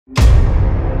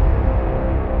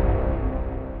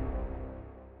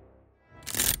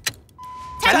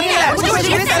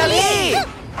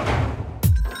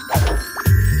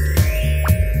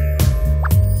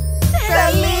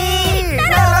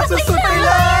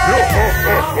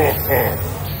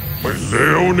ไม่เล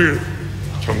วนี่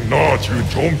ช่างน่าชื่น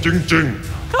ชมจริง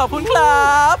ๆขอบคุณค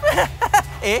รับ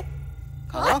เอ๊ะ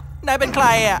นายเป็นใคร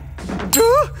อ่ะ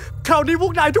คราวนี้พว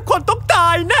กนายทุกคนต้องตา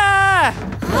ยแน่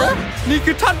นี่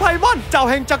คือท่านไพมอนเจ้า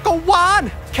แห่งจักรวาล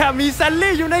แค่มีแซน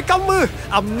ลี่อยู่ในกำมือ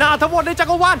อำนาจทั้งหมดในจั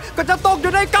กรวาลก็จะตกอ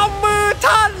ยู่ในกำมือ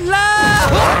ท่านแล้ว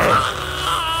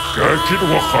แกคิด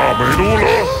ว่าข้าไม่รู้เหร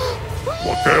อ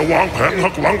ว่าแกวางแผนหั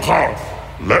กหลังข้า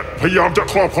และพยายามจะ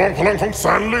ครอบครองพลังของแซ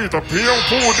นลี่แต่เพียง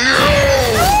ผู้เดียว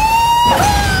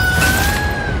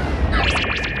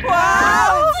ว้า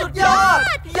วสุดยอด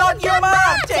เยี่ยมมา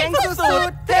กเจ๋งสุ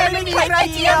ดๆเท่ไม่มีใคร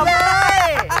เทียมเลย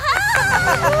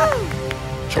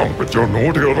ช่างเป็นเจ้าหนู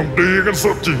ที่อารมณ์ดีกันซ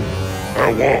ะจริงแต่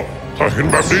ว่าถ้าเห็น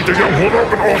แบบนี้จะยังหัวเราะ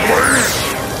กันออกไหม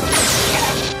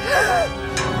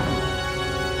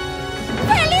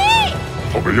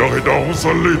ถ้าไม่อยากให้ดาวของแซ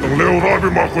นลี่ต้องเลวร้ายไป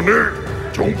มากกว่านี้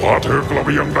จงพาเธอกลับไป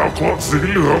ยังดาวเคราะห์สี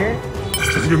เหลือง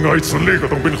ถึงยังไงแซนลี่ก็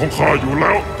ต้องเป็นของข้าอยู่แ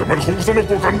ล้วแต่มันคงสนุก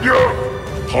กว่ากันเยอะ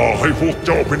ถ้าให้พวกเ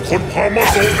จ้าเป็นคนพามา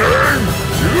ส่งเอง